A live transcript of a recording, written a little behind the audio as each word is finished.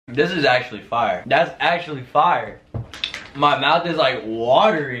This is actually fire. That's actually fire. My mouth is like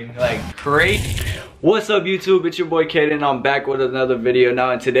watering like crazy. What's up YouTube, it's your boy Caden. I'm back with another video.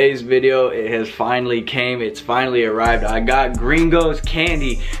 Now in today's video, it has finally came, it's finally arrived. I got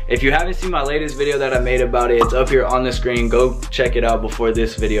GRINGOSCANDY. If you haven't seen my latest video that I made about it, it's up here on the screen. Go check it out before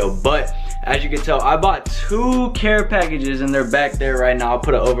this video. But as you can tell, I bought 2 care packages and they're back there right now. I'll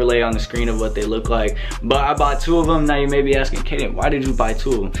put an overlay on the screen of what they look like. But I bought 2 of them. Now you may be asking, Caden, why did you buy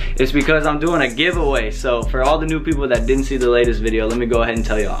 2 of them? It's because I'm doing a giveaway. So for all the new people that didn't see the latest video, let me go ahead and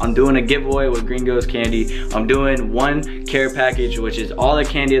tell y'all. I'm doing a giveaway with GRINGOSCANDY. I'm doing 1 care package, which is all the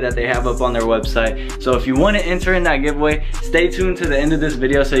candy that they have up on their website. So if you want to enter in that giveaway, stay tuned to the end of this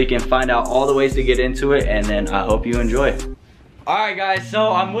video so you can find out all the ways to get into it, and then I hope you enjoy. Alright guys,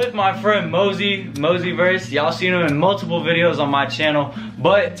 so I'm with my friend MoseyVerse. Y'all seen him in multiple videos on my channel.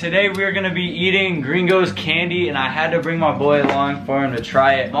 But today we're gonna be eating GRINGOSCANDY, and I had to bring my boy along for him to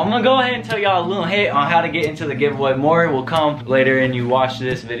try it. I'm gonna go ahead and tell y'all a little hint on how to get into the giveaway. More will come later and you watch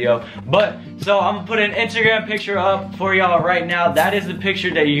this video. But so I'm gonna put an Instagram picture up for y'all right now. That is the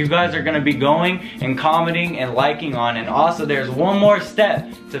picture that you guys are gonna be going and commenting and liking on. And also there's one more step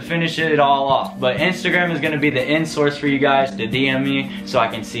to finish it all off. But Instagram is gonna be the end source for you guys to DM me so I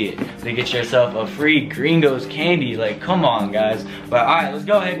can see it. To get yourself a free GRINGOSCANDY. Like, come on guys. But alright, let's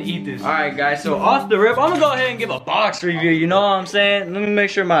go ahead and eat this. Alright guys, so off the rip, I'm gonna go ahead and give a box review, you know what I'm saying? Let me make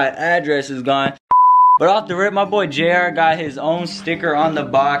sure my address is gone. But off the rip, my boy JR got his own sticker on the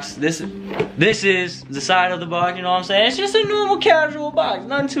box. This is the side of the box, you know what I'm saying? It's just a normal casual box,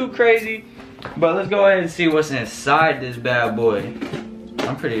 nothing too crazy. But let's go ahead and see what's inside this bad boy.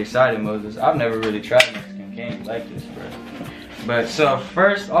 I'm pretty excited, Moses. I've never really tried Mexican candy like this, bro. But so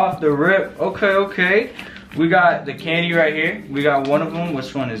first off the rip, okay. We got the candy right here. We got one of them.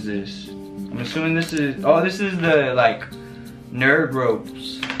 Which one is this? I'm assuming this is, oh, this is the like nerd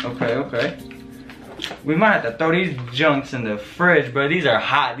ropes. Okay. We might have to throw these junks in the fridge, bro. These are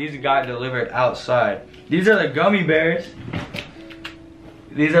hot. These got delivered outside. These are the gummy bears.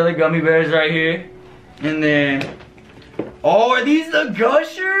 These are the gummy bears right here. And then, oh, are these the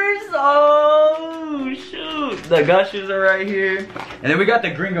Gushers? Oh, shoot. The Gushers are right here. And then we got the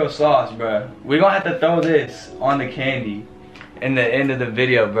Gringo sauce, bro. We're gonna have to throw this on the candy in the end of the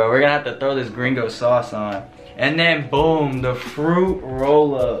video, bro. We're gonna have to throw this Gringo sauce on. And then, boom, the fruit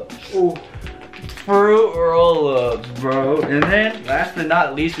roll-ups. Ooh. Fruit roll-ups, bro. And then, last but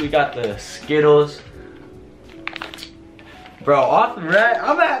not least, we got the Skittles. Bro, off the rack,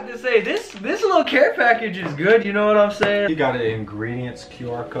 I'm gonna have to say, this little care package is good, you know what I'm saying? You got an ingredients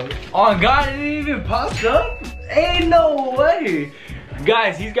QR code. Oh God, it even pops up? Ain't no way.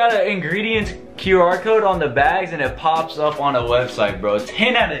 Guys, he's got an ingredients QR code on the bags and it pops up on a website, bro.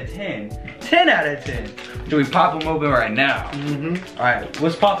 10 out of 10. 10 out of 10. Do we pop them open right now? Mm-hmm. Alright,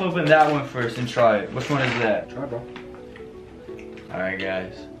 let's pop open that one first and try it. Which one is that? Try, bro. Alright,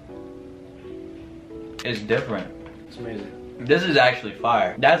 guys. It's different. It's amazing. This is actually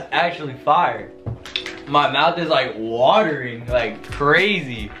fire. That's actually fire. My mouth is like watering like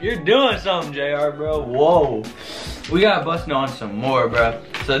crazy. You're doing something, JR, bro. Whoa. We gotta bust on some more, bro.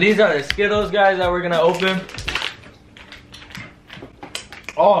 So these are the Skittles, guys, that we're gonna open.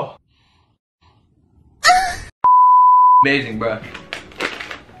 Oh. Amazing, bro.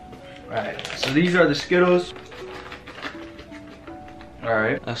 Alright, so these are the Skittles.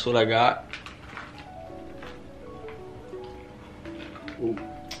 Alright, that's what I got. Ooh.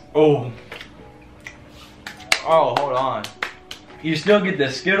 Oh. Oh, hold on. You still get the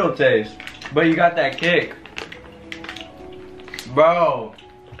Skittle taste, but you got that kick. Bro.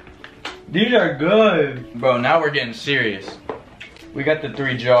 These are good. Bro, now we're getting serious. We got the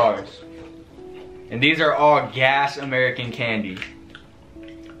 3 jars. And these are all gas American candy.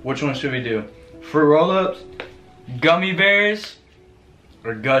 Which one should we do? Fruit roll-ups, gummy bears,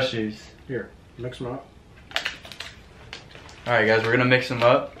 or Gushers? Here, mix them up. Alright guys, we're gonna mix them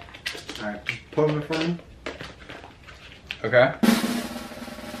up. Alright, put them in front of me. Okay.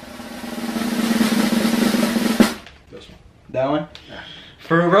 This one. That one? Yeah.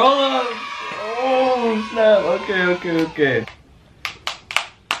 Fruit roll-ups! Oh snap, okay.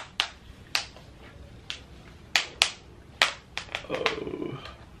 Oh.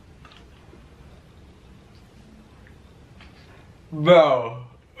 Bro.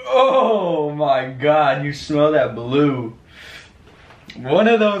 Oh my God, you smell that blue. One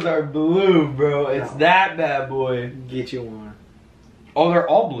of those are blue, bro. It's that bad boy. Get you one. Oh, they're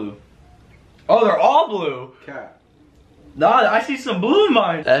all blue. Oh, they're all blue. Cat. Nah, I see some blue in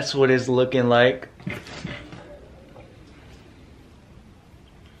mine. That's what it's looking like.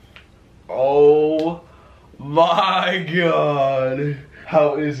 Oh my God.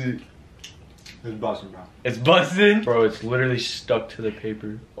 How is it? It's busting, bro. It's busting? Bro, it's literally stuck to the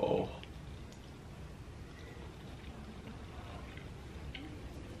paper. Oh.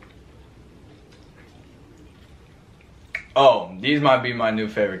 Oh, these might be my new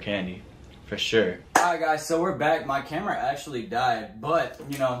favorite candy. For sure. Alright guys, so we're back. My camera actually died, but,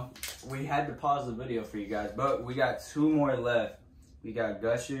 you know, we had to pause the video for you guys. But we got 2 more left. We got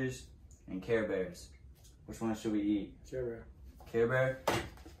Gushers and Care Bears. Which one should we eat? Care Bear. Care Bear?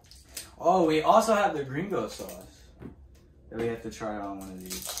 Oh, we also have the gringo sauce. That we have to try on one of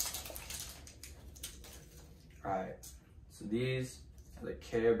these. Alright. So these are the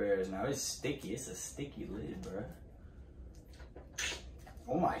Care Bears. Now it's sticky. It's a sticky lid, bro.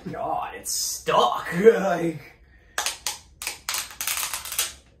 Oh my god, it's stuck. Like,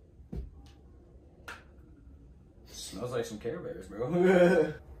 smells like some Care Bears,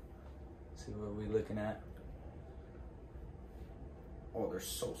 bro. See what we looking at. Oh, they're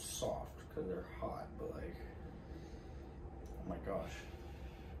so soft because they're hot, but like, oh my gosh.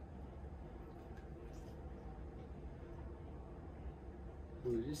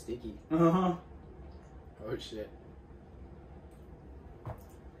 Ooh, it's sticky. Uh-huh. Oh shit.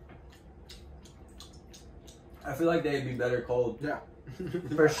 I feel like they'd be better cold. Yeah.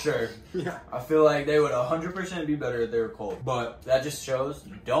 For sure. Yeah. I feel like they would 100% be better if they were cold. But that just shows,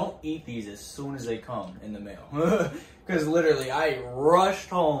 don't eat these as soon as they come in the mail. Because literally, I rushed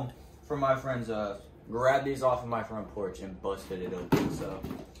home from my friend's house, grabbed these off of my front porch, and busted it open. So,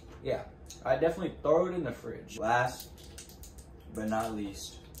 yeah. I definitely throw it in the fridge. Last, but not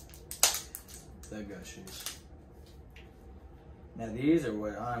least, the Gushers. Now these are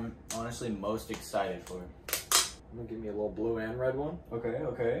what I'm honestly most excited for. I'm gonna give me a little blue and red one. Okay,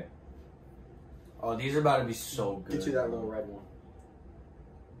 okay. Oh, these are about to be so good. Get you that little red one.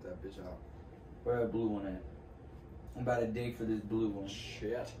 Get that bitch out. Where that blue one at? I'm about to dig for this blue one.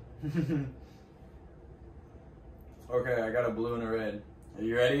 Shit. Okay, I got a blue and a red. Are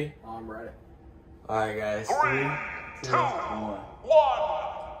you ready? I'm ready. Alright guys. 3, 2, 1.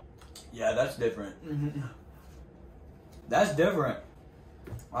 Yeah, that's different. That's different.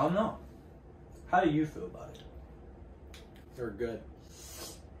 I don't know. How do you feel about it? They're good.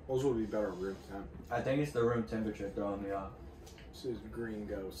 Those would be better at room temp. I think it's the room temperature throwing me off. This is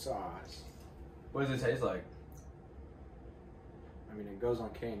gringo sauce. What does it taste like? I mean, it goes on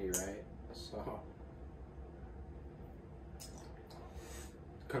candy, right? So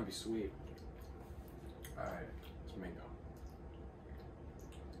it couldn't be sweet. Alright. It's mango.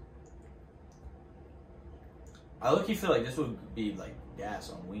 I look-y feel like this would be like gas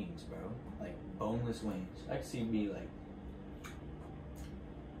on wings, bro. Like boneless wings. I could see me like,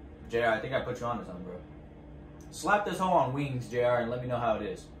 JR, I think I put you on to something, bro. Slap this hoe on wings, JR, and let me know how it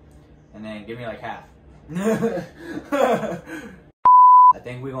is. And then give me like half. I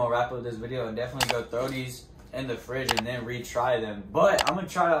think we're gonna wrap up this video and definitely go throw these in the fridge and then retry them. But I'm gonna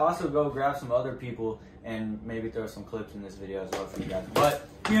try to also go grab some other people and maybe throw some clips in this video as well for you guys. But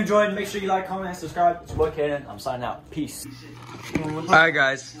if you enjoyed, make sure you like, comment, and subscribe. It's your boy Kaden. I'm signing out. Peace. Alright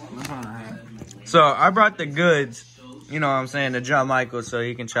guys. So I brought the goods, you know what I'm saying, to John Michael so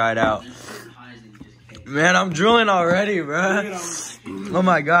he can try it out. Man, I'm drooling already, bro. Oh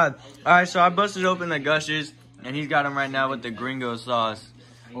my god. Alright, so I busted open the Gushers and he's got them right now with the gringo sauce.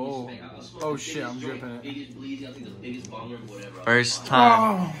 Oh shit, I'm dripping it. First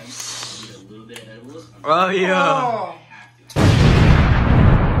time. Oh yeah.